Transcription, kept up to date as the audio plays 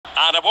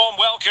And a warm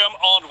welcome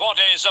on what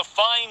is a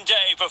fine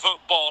day for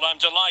football. I'm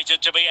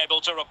delighted to be able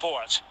to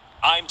report.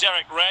 I'm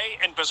Derek Ray,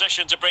 in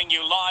position to bring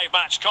you live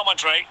match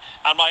commentary,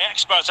 and my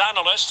expert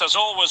analyst, as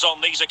always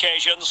on these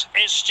occasions,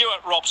 is Stuart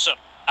Robson.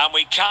 And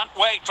we can't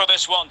wait for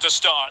this one to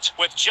start,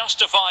 with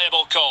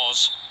justifiable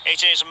cause.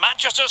 It is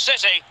Manchester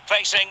City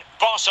facing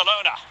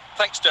Barcelona.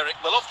 Thanks, Derek.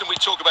 Well, often we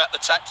talk about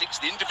the tactics,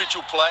 the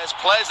individual players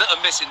that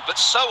are missing, but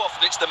so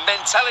often it's the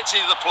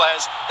mentality of the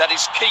players that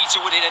is key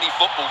to winning any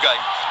football game.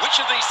 Which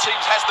of these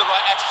teams has the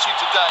right attitude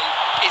today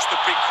is the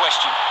big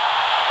question.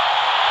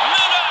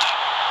 Müller!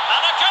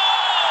 And a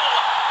goal!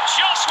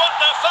 Just what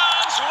the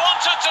fans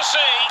wanted to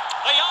see.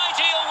 The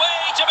ideal way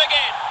to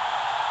begin.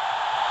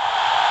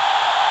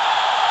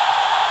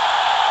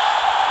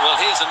 Well,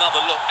 here's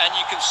another look, and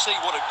you can see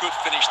what a good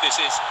finish this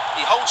is.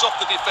 He holds off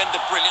the defender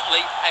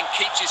brilliantly and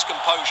keeps his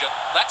composure.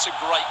 That's a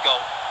great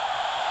goal.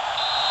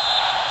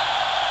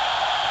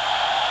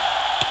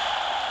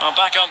 Well,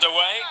 back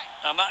underway,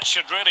 and that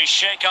should really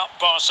shake up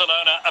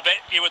Barcelona a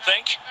bit, you would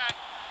think.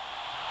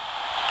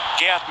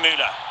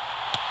 Müller.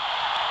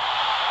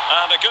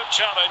 And a good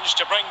challenge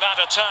to bring that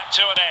attack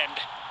to an end.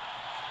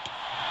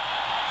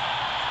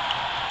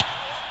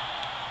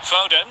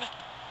 Foden.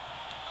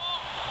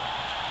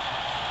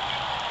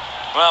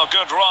 Well,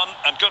 good run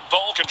and good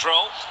ball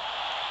control.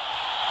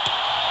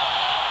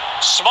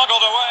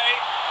 Smuggled away.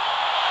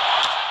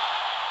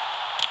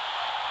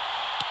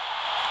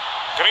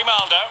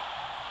 Grimaldo.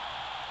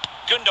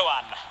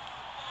 Gundogan.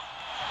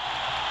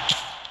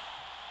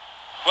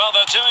 Well,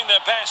 they're doing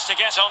their best to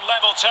get on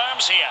level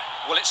terms here.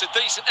 Well, it's a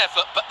decent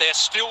effort, but they're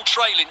still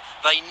trailing.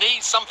 They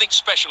need something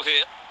special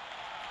here.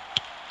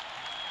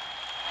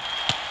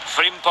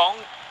 Frimpong.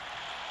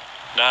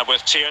 Now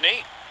with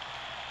Tierney.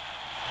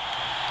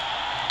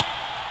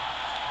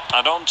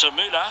 And on to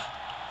Müller.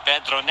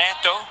 Pedro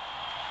Neto.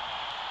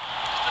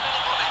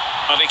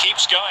 And he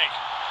keeps going.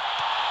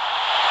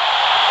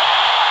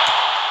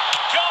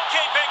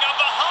 Goalkeeping of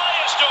the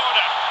highest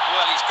order.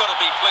 Well, he's got to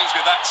be pleased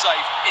with that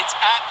save. It's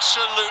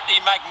absolutely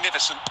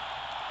magnificent.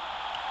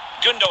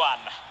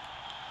 Gundogan.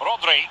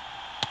 Rodri.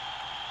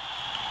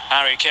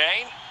 Harry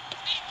Kane.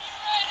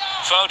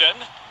 Foden.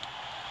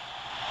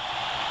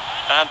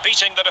 And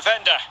beating the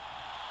defender.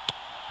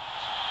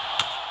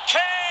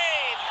 Kane!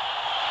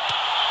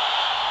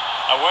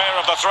 Aware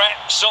of the threat,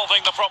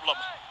 solving the problem.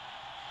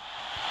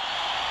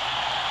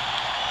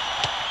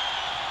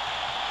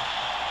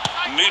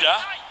 Müller.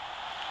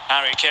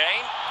 Harry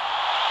Kane.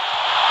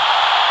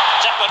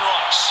 Declan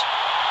Rice.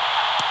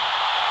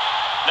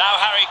 Now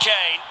Harry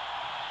Kane.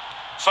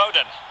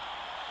 Foden.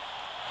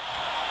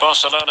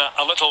 Barcelona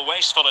a little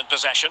wasteful in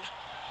possession.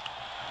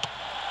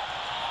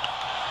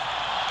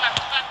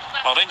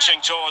 Well, inching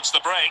towards the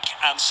break,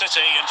 and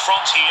City in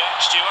front here.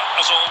 Stuart,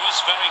 as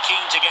always, very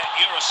keen to get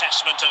your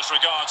assessment as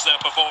regards their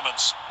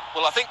performance.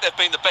 Well, I think they've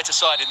been the better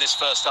side in this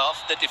first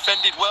half. They've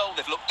defended well,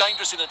 they've looked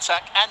dangerous in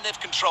attack, and they've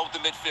controlled the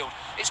midfield.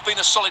 It's been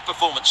a solid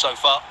performance so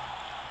far.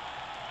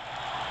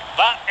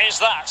 That is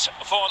that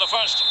for the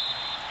first.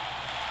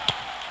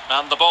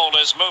 And the ball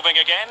is moving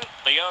again.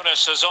 The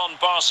onus is on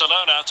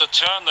Barcelona to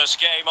turn this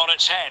game on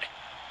its head.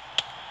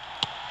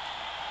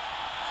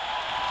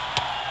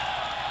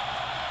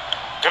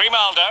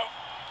 Grimaldo.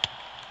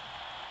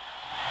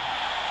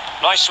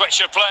 Nice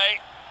switch of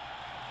play.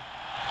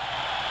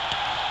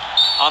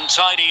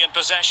 Untidy in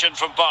possession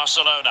from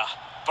Barcelona.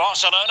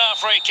 Barcelona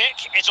free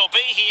kick. It'll be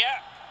here.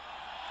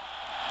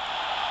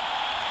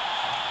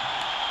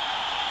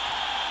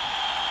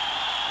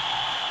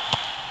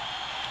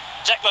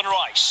 Declan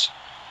Rice.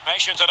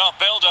 Patient enough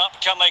build-up.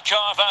 Can they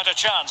carve out a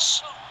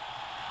chance?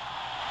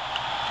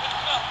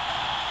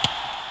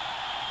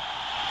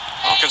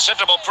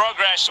 Considerable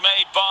progress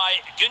made by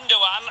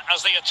Gundogan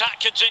as the attack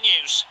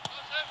continues.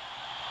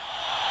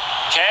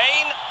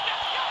 Kane.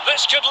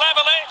 This could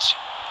level it.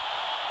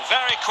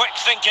 Very quick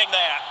thinking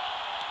there.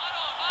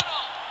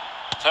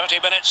 30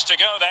 minutes to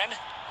go then.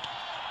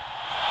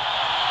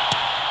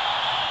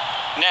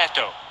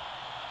 Neto.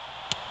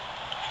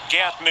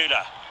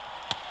 Müller.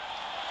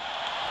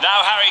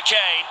 Now Harry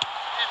Kane.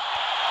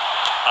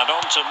 And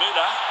on to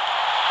Müller.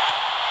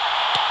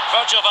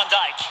 Virgil van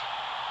Dijk.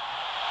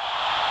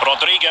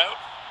 Rodrigo.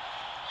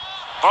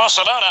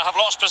 Barcelona have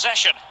lost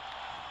possession.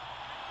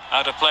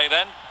 Out of play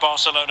then.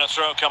 Barcelona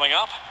throw coming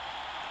up.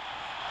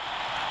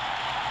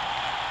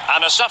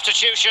 And a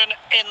substitution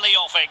in the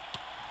offing.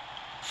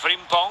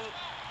 Frimpong.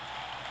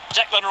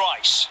 Declan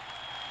Rice.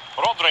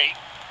 Rodri.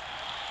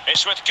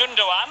 It's with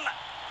Gundogan.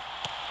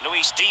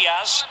 Luis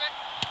Diaz.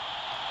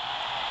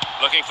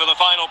 Looking for the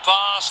final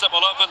pass that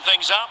will open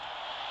things up.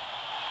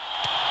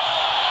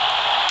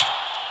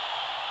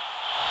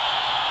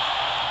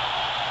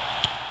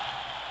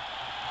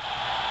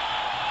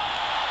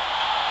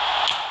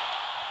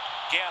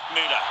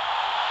 Müller.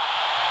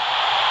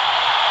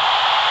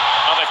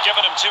 Well, they've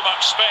given him too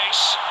much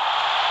space.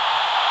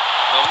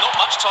 Well, not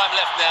much time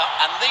left now,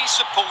 and these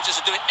supporters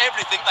are doing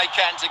everything they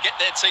can to get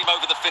their team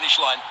over the finish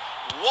line.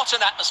 What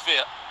an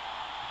atmosphere.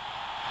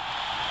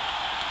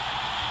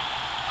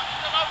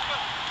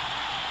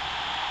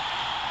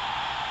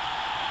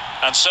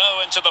 And so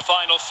into the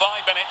final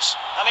 5 minutes.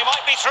 And he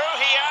might be through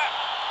here.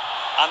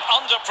 And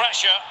under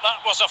pressure,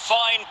 that was a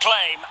fine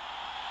claim.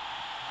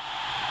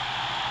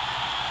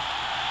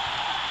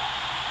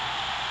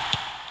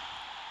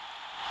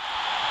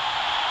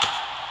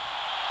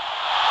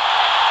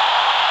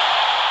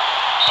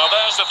 Well,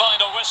 there's the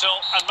final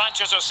whistle, and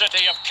Manchester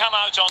City have come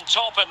out on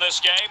top in this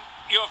game.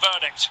 Your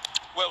verdict?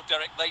 Well,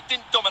 Derek, they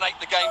didn't dominate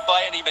the game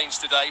by any means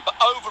today, but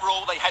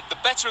overall they had the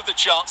better of the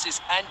chances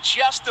and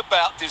just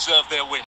about deserved their win.